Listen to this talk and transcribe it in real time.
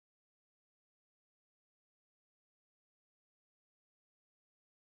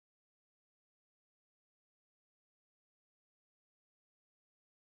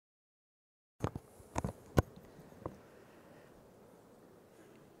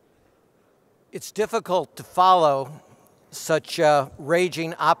It's difficult to follow such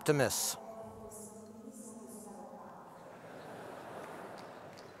raging optimists.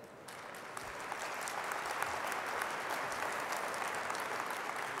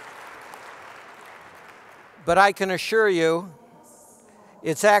 But I can assure you,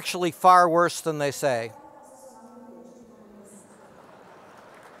 it's actually far worse than they say.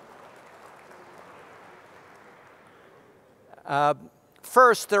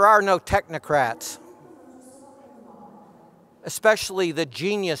 First, there are no technocrats, especially the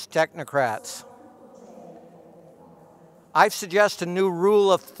genius technocrats. I've suggested a new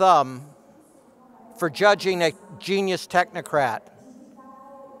rule of thumb for judging a genius technocrat.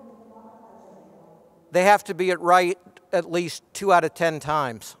 They have to be right at least 2 out of 10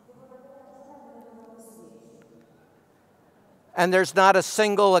 times. And there's not a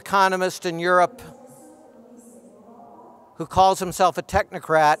single economist in Europe who calls himself a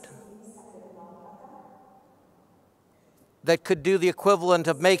technocrat that could do the equivalent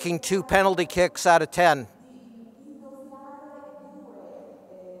of making 2 penalty kicks out of 10.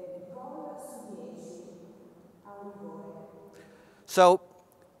 So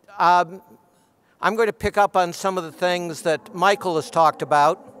I'm going to pick up on some of the things that Michael has talked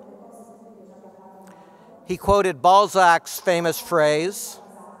about. He quoted Balzac's famous phrase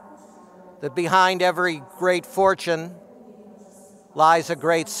that behind every great fortune lies a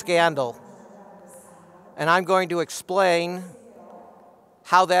great scandal. And I'm going to explain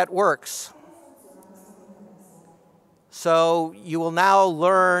how that works. So you will now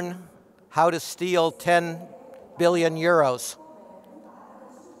learn how to steal 10 billion euros.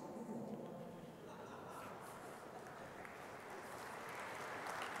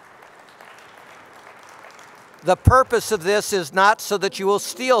 The purpose of this is not so that you will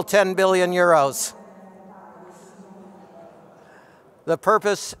steal 10 billion euros. The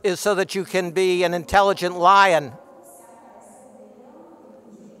purpose is so that you can be an intelligent lion,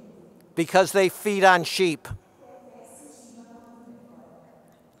 because they feed on sheep.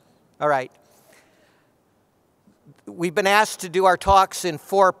 All right. We've been asked to do our talks in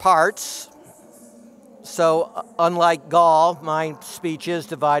 4 parts. So unlike Gaul, my speech is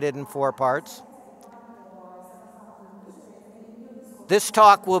divided in 4 parts. This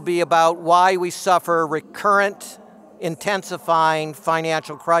talk will be about why we suffer recurrent, intensifying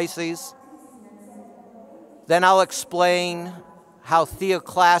financial crises. Then I'll explain how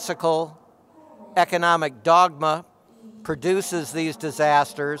theoclassical economic dogma produces these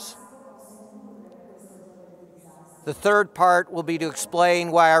disasters. The third part will be to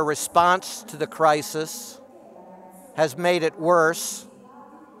explain why our response to the crisis has made it worse.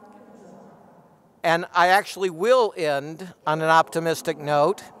 And I actually will end on an optimistic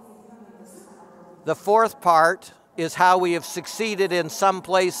note. The fourth part is how we have succeeded in some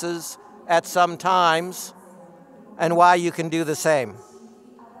places at some times and why you can do the same.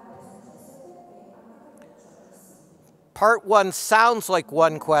 Part 1 sounds like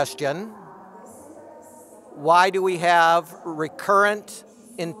one question. Why do we have recurrent,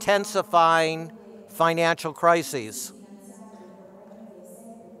 intensifying financial crises?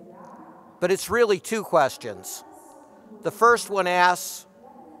 But it's really 2 questions. The first one asks,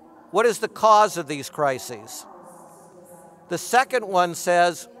 what is the cause of these crises? The second one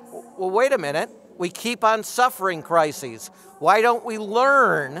says, well, wait a minute, we keep on suffering crises. Why don't we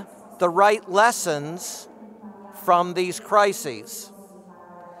learn the right lessons from these crises?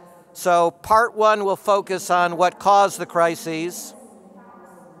 So part 1 will focus on what caused the crises.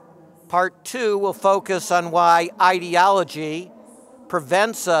 Part 2 will focus on why ideology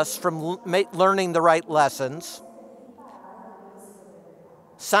prevents us from learning the right lessons.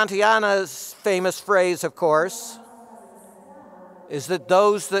 Santayana's famous phrase, of course, is that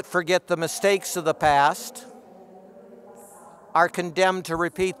those that forget the mistakes of the past are condemned to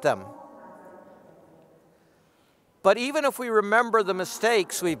repeat them. But even if we remember the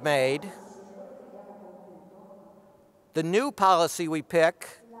mistakes we've made, the new policy we pick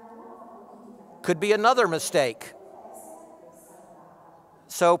could be another mistake.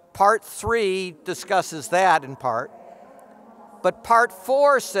 So part 3 discusses that in part. But part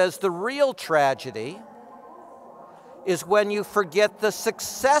 4 says the real tragedy is when you forget the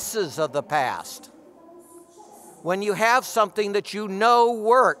successes of the past. When you have something that you know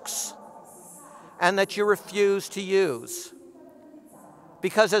works and that you refuse to use.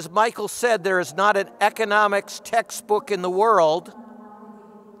 Because as Michael said, there is not an economics textbook in the world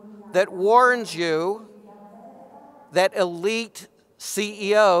that warns you that elite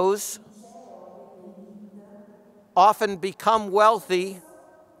CEOs often become wealthy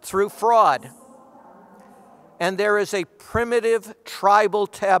through fraud. And there is a primitive tribal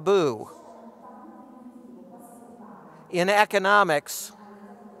taboo In economics,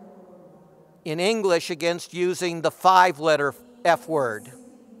 in English against using the 5-letter F word.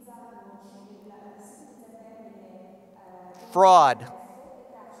 Fraud.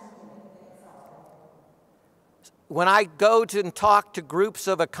 When I go to and talk to groups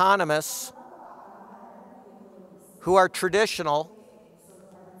of economists who are traditional,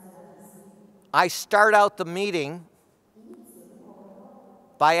 I start out the meeting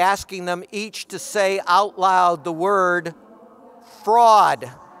by asking them each to say out loud the word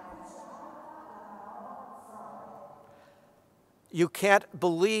fraud. You can't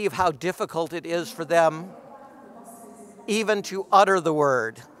believe how difficult it is for them even to utter the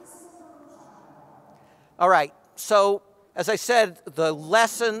word. All right, so as I said, the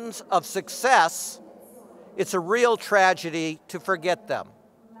lessons of success, it's a real tragedy to forget them.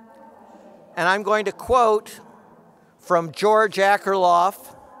 And I'm going to quote from George Akerlof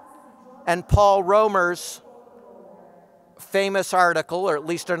and Paul Romer's famous article, or at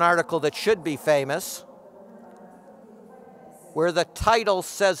least an article that should be famous, where the title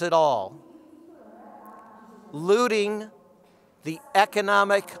says it all. Looting the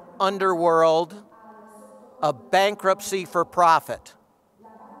Economic Underworld, a Bankruptcy for Profit.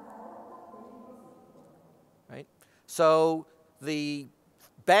 Right? So the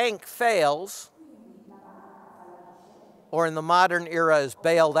bank fails, or in the modern era is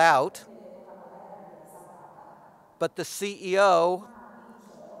bailed out, but the CEO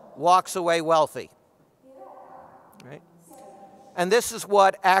walks away wealthy. Right? And this is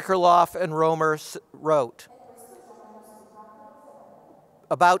what Akerlof and Romer wrote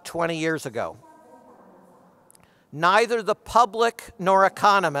about 20 years ago. Neither the public nor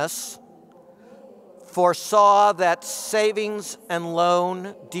economists foresaw that savings and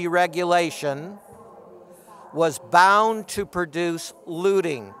loan deregulation was bound to produce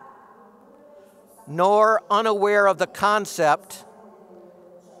looting, nor unaware of the concept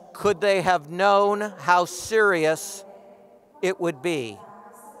could they have known how serious it would be.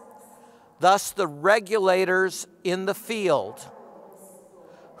 Thus, the regulators in the field,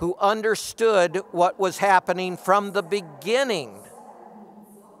 who understood what was happening from the beginning,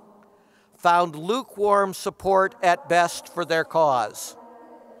 found lukewarm support at best for their cause.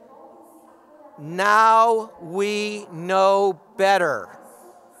 Now we know better.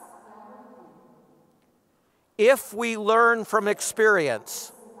 If we learn from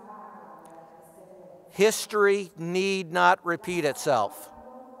experience, history need not repeat itself.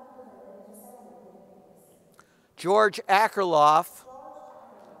 George Akerlof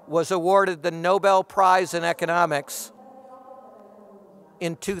was awarded the Nobel Prize in Economics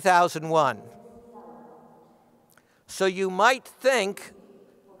in 2001. So you might think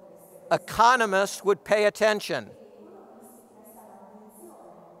economists would pay attention.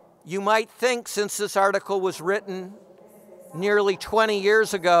 You might think, since this article was written nearly 20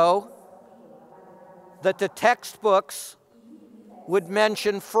 years ago, that the textbooks would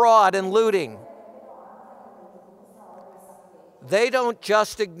mention fraud and looting. They don't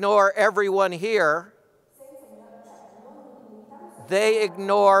just ignore everyone here. They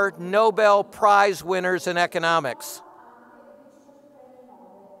ignore Nobel Prize winners in economics.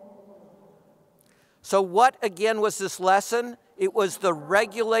 So what, again, was this lesson? It was the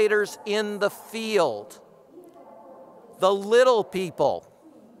regulators in the field, the little people,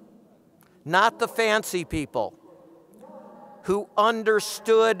 not the fancy people, who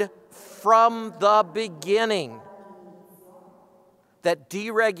understood from the beginning that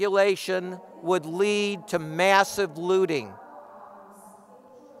deregulation would lead to massive looting.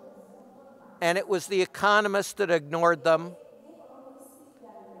 And it was the economists that ignored them.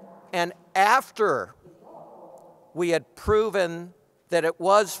 And after we had proven that it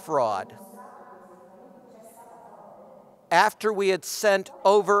was fraud, after we had sent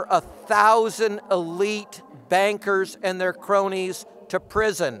over 1,000 elite bankers and their cronies to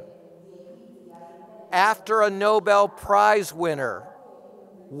prison, after a Nobel Prize winner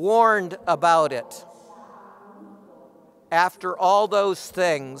warned about it, after all those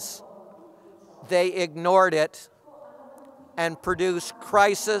things, they ignored it and produced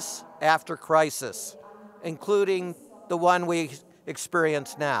crisis after crisis, including the one we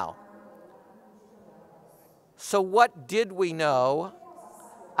experience now. So what did we know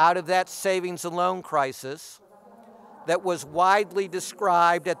out of that savings and loan crisis that was widely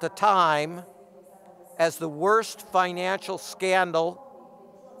described at the time as the worst financial scandal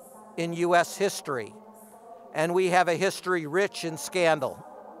in U.S. history? And we have a history rich in scandal.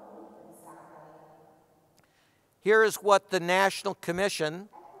 Here is what the National Commission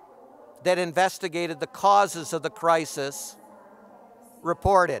that investigated the causes of the crisis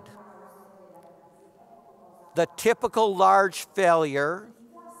reported. The typical large failure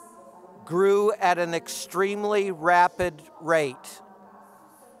grew at an extremely rapid rate,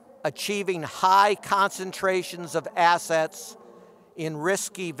 achieving high concentrations of assets in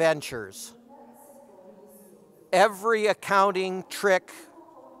risky ventures. Every accounting trick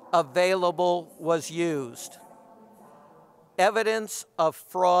available was used. Evidence of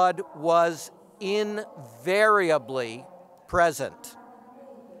fraud was invariably present,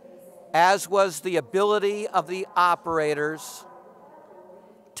 as was the ability of the operators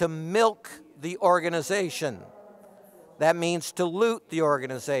to milk the organization. That means to loot the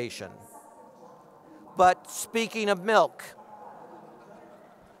organization. But speaking of milk,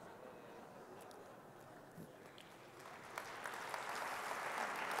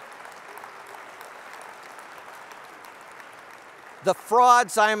 the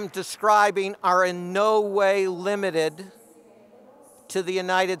frauds I'm describing are in no way limited to the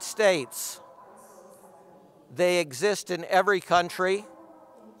United States. They exist in every country,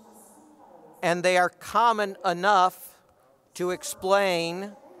 and they are common enough to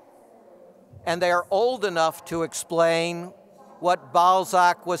explain, and they are old enough to explain what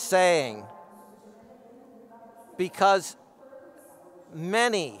Balzac was saying. Because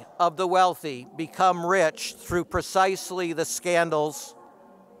many of the wealthy become rich through precisely the scandals,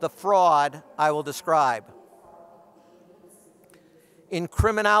 the fraud I will describe. In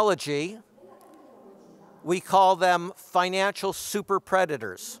criminology, we call them financial super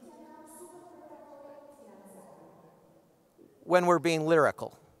predators when we're being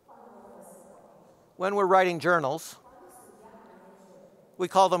lyrical. When we're writing journals, we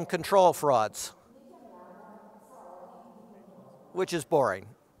call them control frauds, which is boring.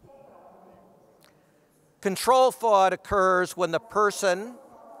 Control fraud occurs when the person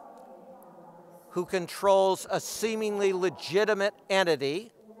who controls a seemingly legitimate entity,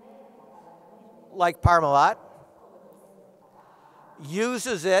 like Parmalat,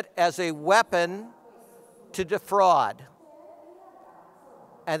 uses it as a weapon to defraud.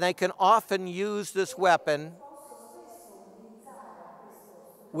 And they can often use this weapon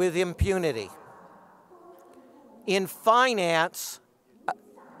with impunity. In finance,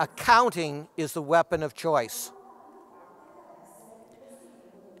 accounting is the weapon of choice.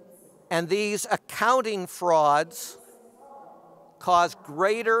 And these accounting frauds cause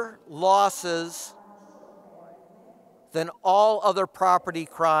greater losses than all other property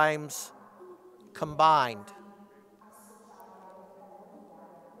crimes combined.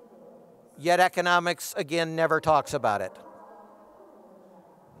 Yet economics, again, never talks about it.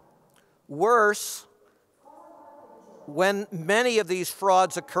 Worse, when many of these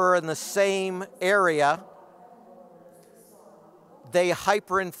frauds occur in the same area, they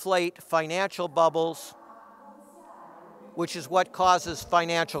hyperinflate financial bubbles, which is what causes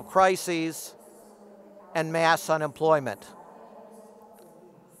financial crises and mass unemployment.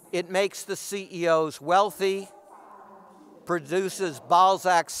 It makes the CEOs wealthy, produces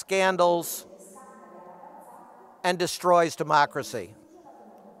Balzac scandals, and destroys democracy.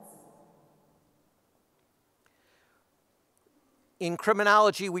 In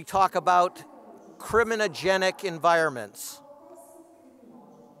criminology, we talk about criminogenic environments.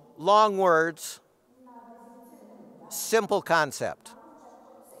 Long words, simple concept.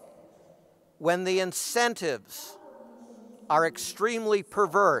 When the incentives are extremely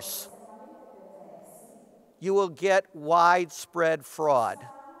perverse, you will get widespread fraud.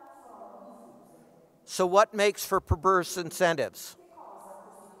 So what makes for perverse incentives?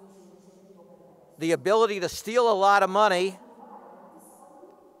 The ability to steal a lot of money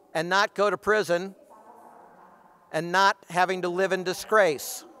and not go to prison and not having to live in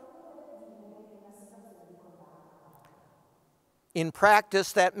disgrace. In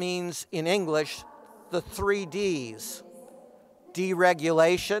practice, that means, in English, the 3 Ds: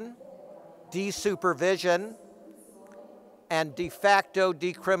 deregulation, desupervision, and de facto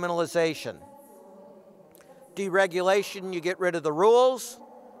decriminalization. Deregulation, you get rid of the rules.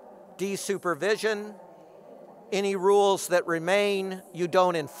 Desupervision, any rules that remain, you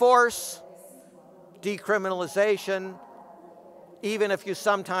don't enforce. Decriminalization, even if you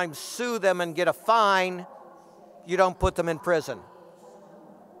sometimes sue them and get a fine, you don't put them in prison.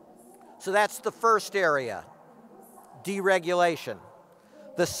 So that's the first area, deregulation.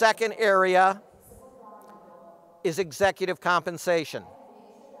 The second area is executive compensation.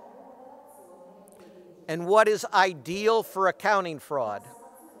 And what is ideal for accounting fraud?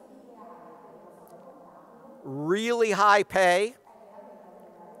 Really high pay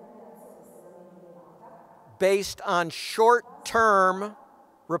based on short-term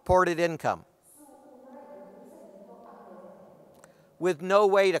reported income, with no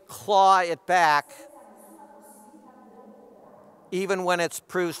way to claw it back even when it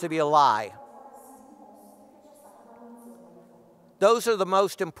proves to be a lie. Those are the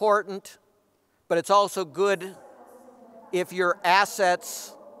most important, but it's also good if your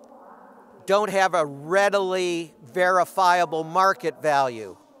assets don't have a readily verifiable market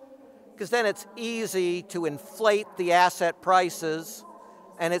value, because then it's easy to inflate the asset prices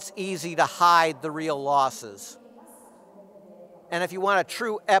and it's easy to hide the real losses. And if you want a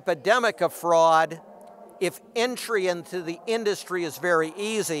true epidemic of fraud, if entry into the industry is very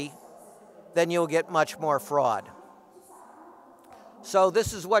easy, then you'll get much more fraud. So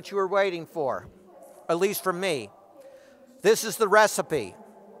this is what you were waiting for, at least from me. This is the recipe.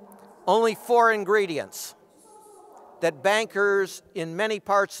 Only 4 ingredients that bankers in many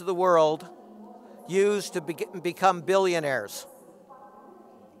parts of the world use to become billionaires.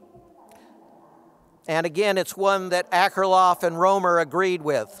 And again, it's one that Akerlof and Romer agreed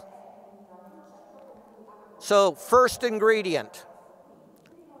with. So, first ingredient,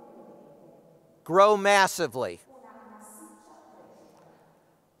 grow massively.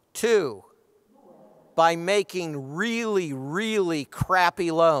 2, by making really, really crappy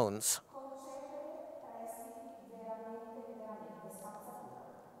loans,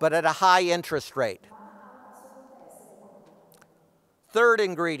 but at a high interest rate. Third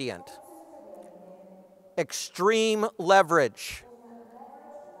ingredient, extreme leverage.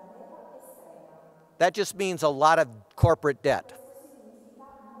 That just means a lot of corporate debt.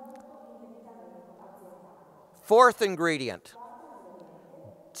 Fourth ingredient,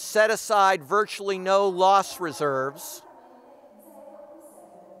 set aside virtually no loss reserves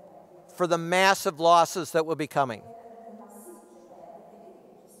for the massive losses that will be coming.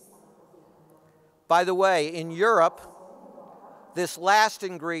 By the way, in Europe, this last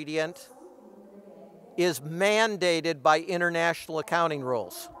ingredient is mandated by international accounting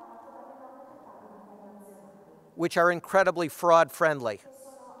rules, which are incredibly fraud-friendly.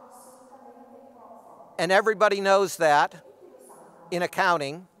 And everybody knows that in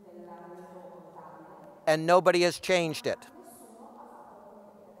accounting, and nobody has changed it.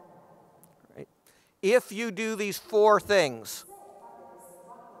 Right? If you do these 4 things,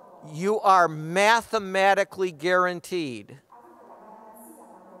 you are mathematically guaranteed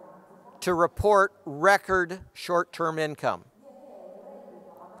to report record short-term income.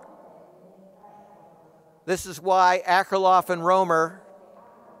 This is why Akerlof and Romer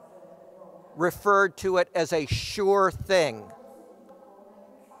referred to it as a sure thing.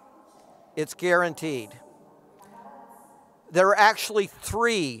 It's guaranteed. There are actually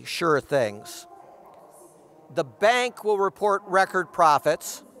 3 sure things. The bank will report record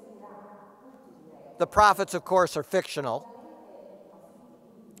profits. The profits, of course, are fictional.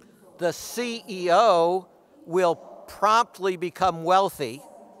 The CEO will promptly become wealthy.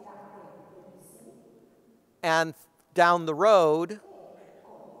 And down the road,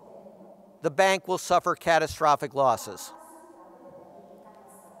 the bank will suffer catastrophic losses.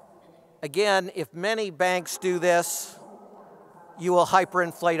 Again, if many banks do this, you will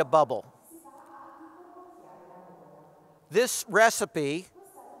hyperinflate a bubble. This recipe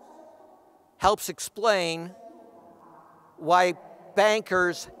helps explain why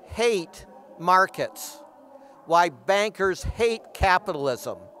bankers hate markets, why bankers hate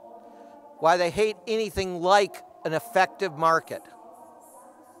capitalism, why they hate anything like an effective market.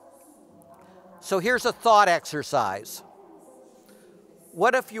 So here's a thought exercise.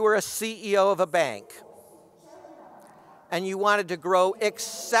 What if you were a CEO of a bank and you wanted to grow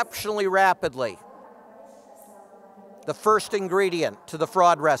exceptionally rapidly? The first ingredient to the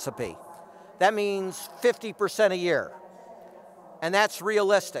fraud recipe. That means 50% a year. And that's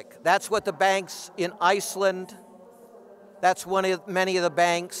realistic. That's what the banks in Iceland, that's many of the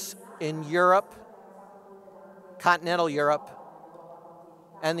banks in Europe, continental Europe,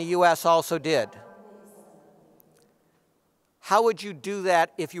 and the US also did. How would you do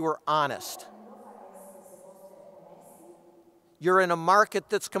that if you were honest? You're in a market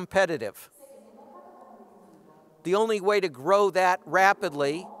that's competitive. The only way to grow that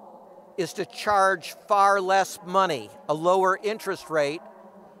rapidly is to charge far less money, a lower interest rate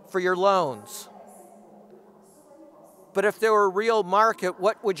for your loans. But if there were a real market,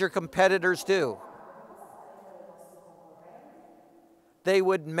 what would your competitors do? They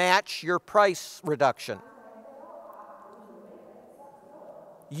would match your price reduction.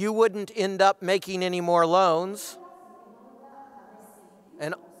 You wouldn't end up making any more loans,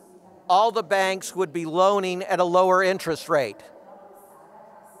 and all the banks would be loaning at a lower interest rate.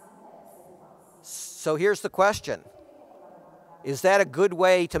 So here's the question. Is that a good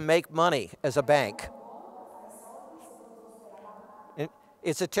way to make money as a bank?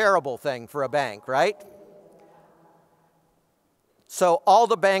 It's a terrible thing for a bank, right? So all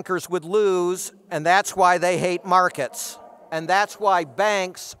the bankers would lose, and that's why they hate markets. And that's why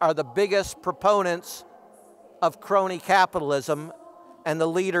banks are the biggest proponents of crony capitalism and the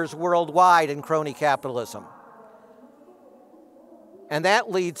leaders worldwide in crony capitalism. And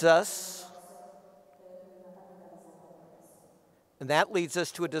that leads us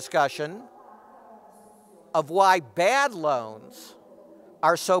to a discussion of why bad loans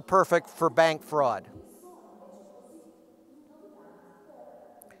are so perfect for bank fraud.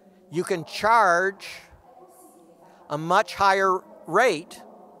 You can charge a much higher rate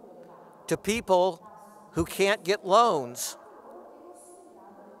to people who can't get loans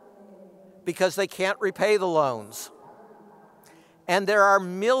because they can't repay the loans. And there are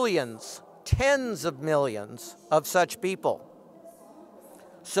millions, tens of millions of such people.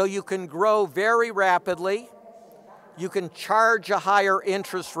 So you can grow very rapidly. You can charge a higher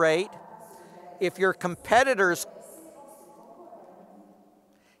interest rate. If your competitors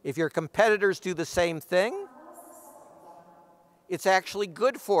do the same thing, it's actually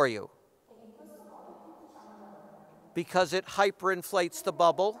good for you because it hyperinflates the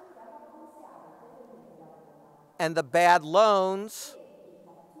bubble, and the bad loans,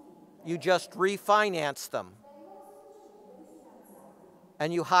 you just refinance them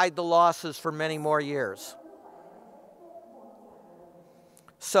and you hide the losses for many more years.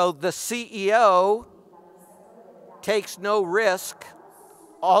 So the CEO takes no risk.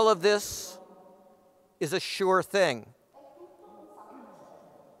 All of this is a sure thing.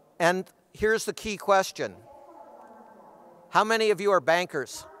 And here's the key question. How many of you are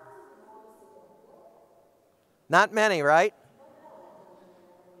bankers? Not many, right?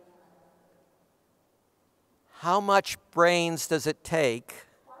 How much brains does it take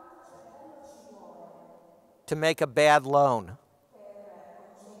to make a bad loan?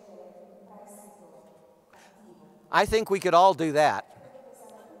 I think we could all do that.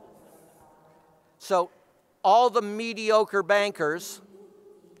 So all the mediocre bankers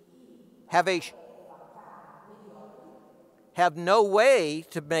have no way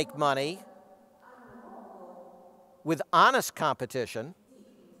to make money with honest competition,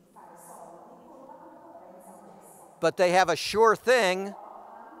 but they have a sure thing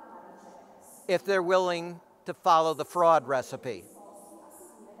if they're willing to follow the fraud recipe.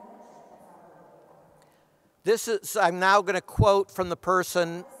 I'm now going to quote from the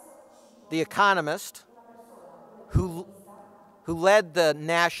person, the economist, who led the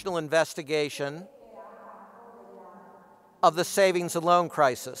national investigation of the savings and loan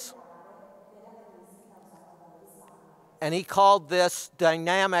crisis. And he called this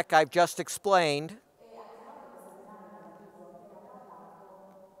dynamic I've just explained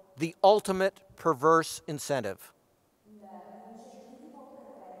the ultimate perverse incentive.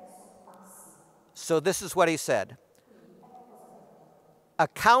 So this is what he said.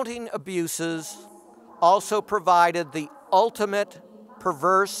 Accounting abuses also provided the ultimate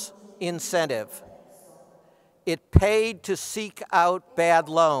perverse incentive. It paid to seek out bad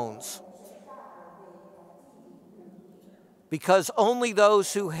loans because only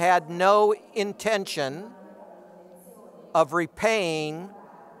those who had no intention of repaying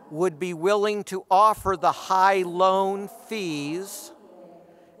would be willing to offer the high loan fees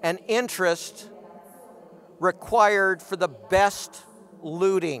and interest required for the best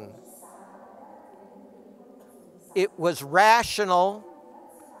looting. It was rational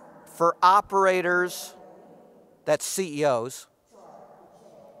for operators, that's CEOs,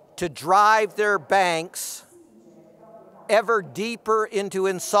 to drive their banks ever deeper into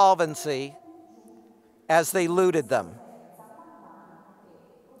insolvency as they looted them.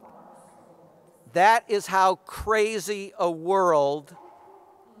 That is how crazy a world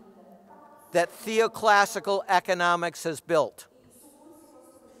that theoclassical economics has built,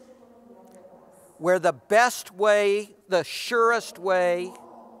 where the best way, the surest way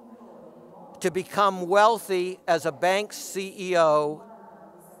to become wealthy as a bank CEO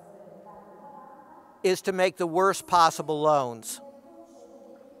is to make the worst possible loans.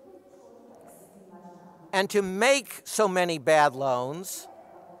 And to make so many bad loans,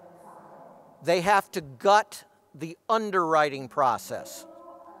 they have to gut the underwriting process.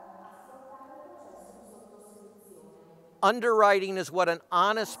 Underwriting is what an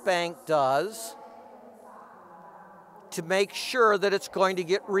honest bank does to make sure that it's going to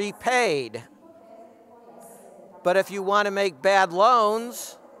get repaid. But if you want to make bad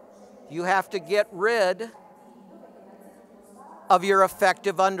loans, you have to get rid of your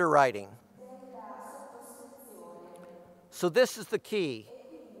effective underwriting. So this is the key.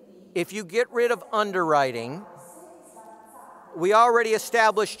 If you get rid of underwriting, we already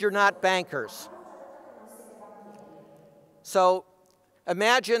established you're not bankers. So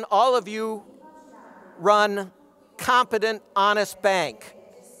Imagine all of you run competent, honest bank,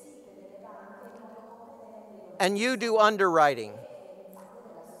 and you do underwriting,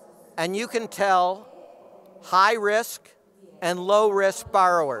 and you can tell high risk and low risk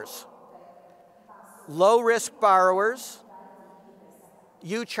borrowers. Low risk borrowers,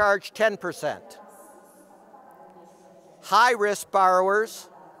 you charge 10%. High risk borrowers,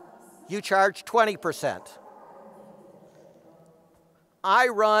 you charge 20%. I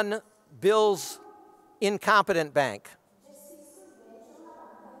run Bill's incompetent bank.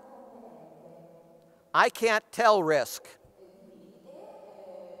 I can't tell risk.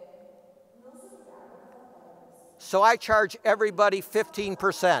 So I charge everybody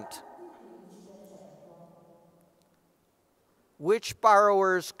 15%. Which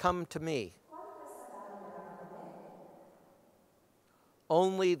borrowers come to me?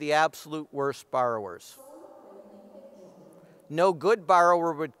 Only the absolute worst borrowers. No good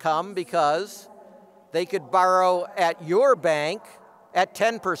borrower would come because they could borrow at your bank at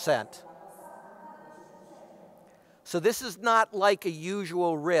 10%. So this is not like a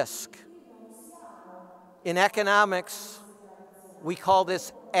usual risk. In economics, we call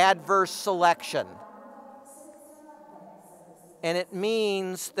this adverse selection. And it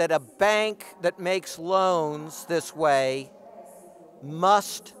means that a bank that makes loans this way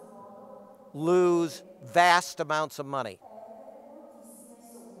must lose vast amounts of money.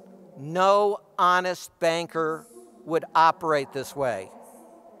 No honest banker would operate this way.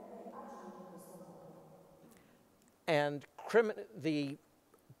 And the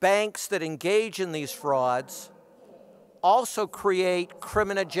banks that engage in these frauds also create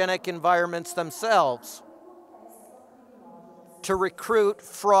criminogenic environments themselves to recruit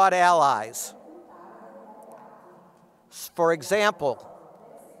fraud allies. For example,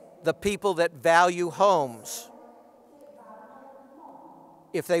 the people that value homes.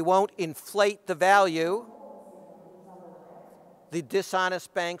 If they won't inflate the value, the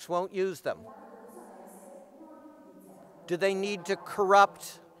dishonest banks won't use them. Do they need to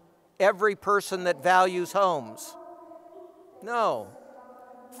corrupt every person that values homes? No.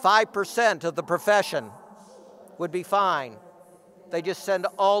 5% of the profession would be fine. They just send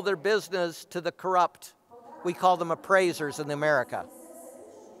all their business to the corrupt. We call them appraisers in America.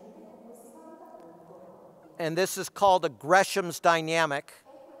 And this is called a Gresham's dynamic.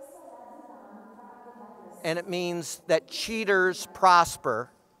 And it means that cheaters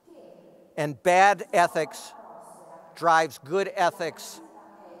prosper and bad ethics drives good ethics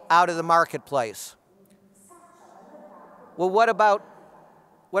out of the marketplace. Well, what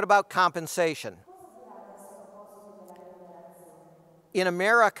about compensation? In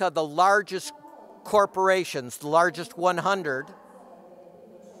America, the largest corporations, the largest 100,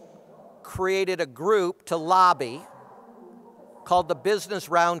 created a group to lobby called the Business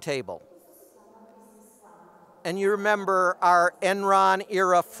Roundtable. And you remember our Enron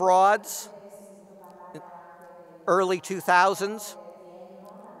era frauds, early 2000s?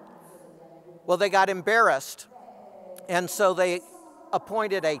 Well, they got embarrassed, and so they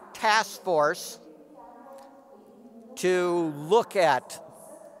appointed a task force to look at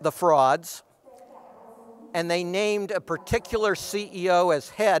the frauds, and they named a particular CEO as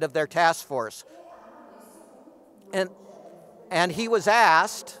head of their task force. And he was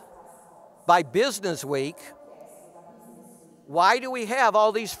asked by Business Week, why do we have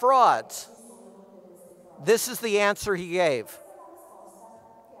all these frauds? This is the answer he gave.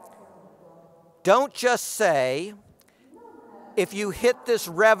 Don't just say, if you hit this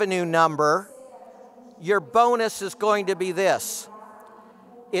revenue number, your bonus is going to be this.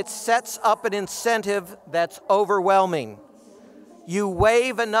 It sets up an incentive that's overwhelming. You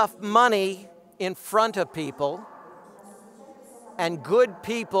wave enough money in front of people, and good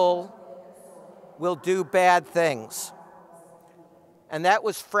people will do bad things. And that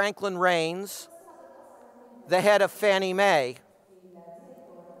was Franklin Raines, the head of Fannie Mae,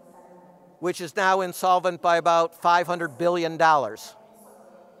 which is now insolvent by about $500 billion.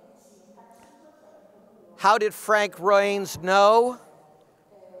 How did Frank Raines know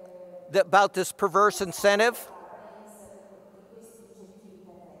about this perverse incentive?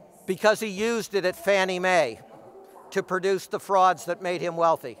 Because he used it at Fannie Mae to produce the frauds that made him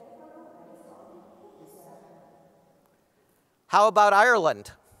wealthy. How about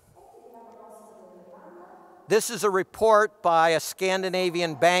Ireland? This is a report by a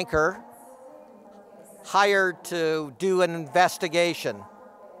Scandinavian banker hired to do an investigation.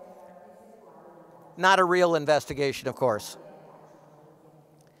 Not a real investigation, of course.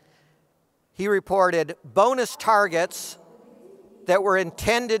 He reported bonus targets that were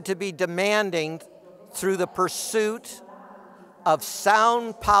intended to be demanding through the pursuit of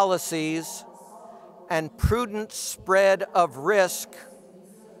sound policies and prudent spread of risk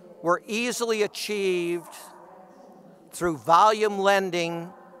were easily achieved through volume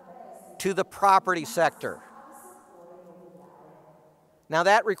lending to the property sector. Now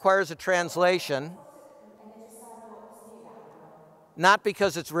that requires a translation, not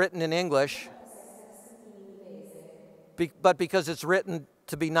because it's written in English, but because it's written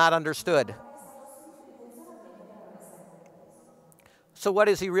to be not understood. So what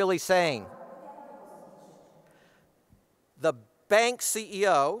is he really saying? The bank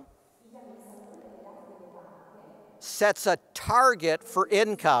CEO sets a target for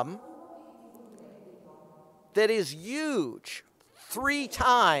income that is huge, 3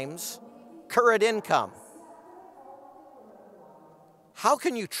 times current income. How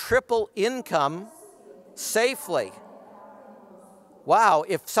can you triple income safely? Wow,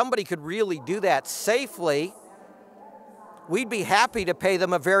 if somebody could really do that safely, we'd be happy to pay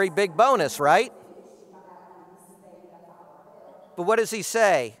them a very big bonus, right? But what does he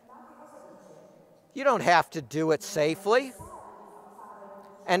say? You don't have to do it safely.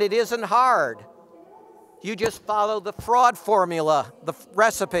 And it isn't hard. You just follow the fraud formula, the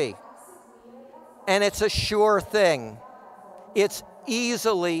recipe. And it's a sure thing. It's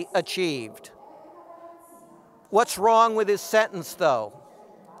easily achieved. What's wrong with his sentence, though?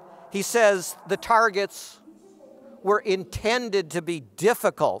 He says the targets were intended to be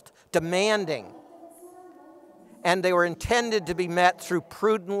difficult, demanding, and they were intended to be met through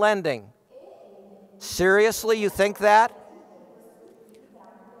prudent lending. Seriously, you think that?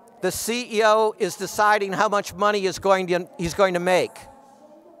 The CEO is deciding how much money he's going to make.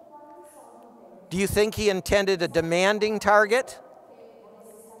 Do you think he intended a demanding target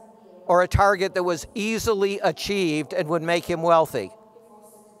or a target that was easily achieved and would make him wealthy?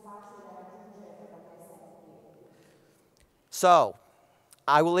 So,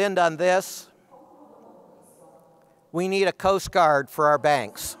 I will end on this. We need a Coast Guard for our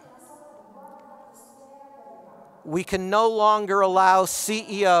banks. We can no longer allow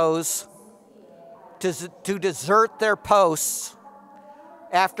CEOs to desert their posts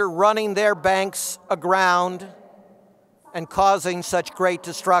after running their banks aground and causing such great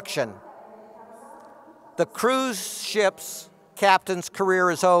destruction. The cruise ship's captain's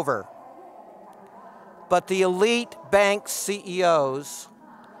career is over, but the elite bank CEOs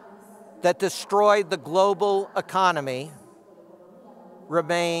that destroyed the global economy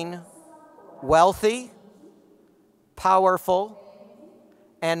remain wealthy, powerful,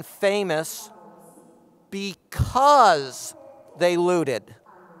 and famous because they looted.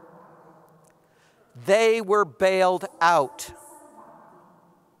 They were bailed out.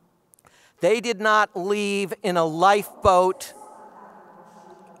 They did not leave in a lifeboat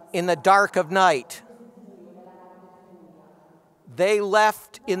in the dark of night. They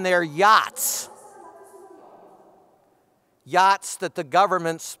left in their yachts, yachts that the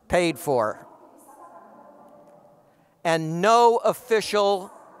governments paid for. And no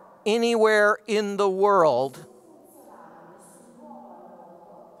official anywhere in the world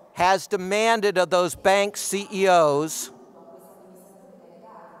has demanded of those bank CEOs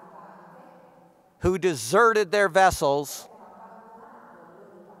who deserted their vessels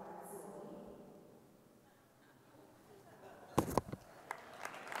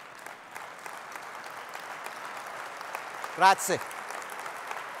Grazie.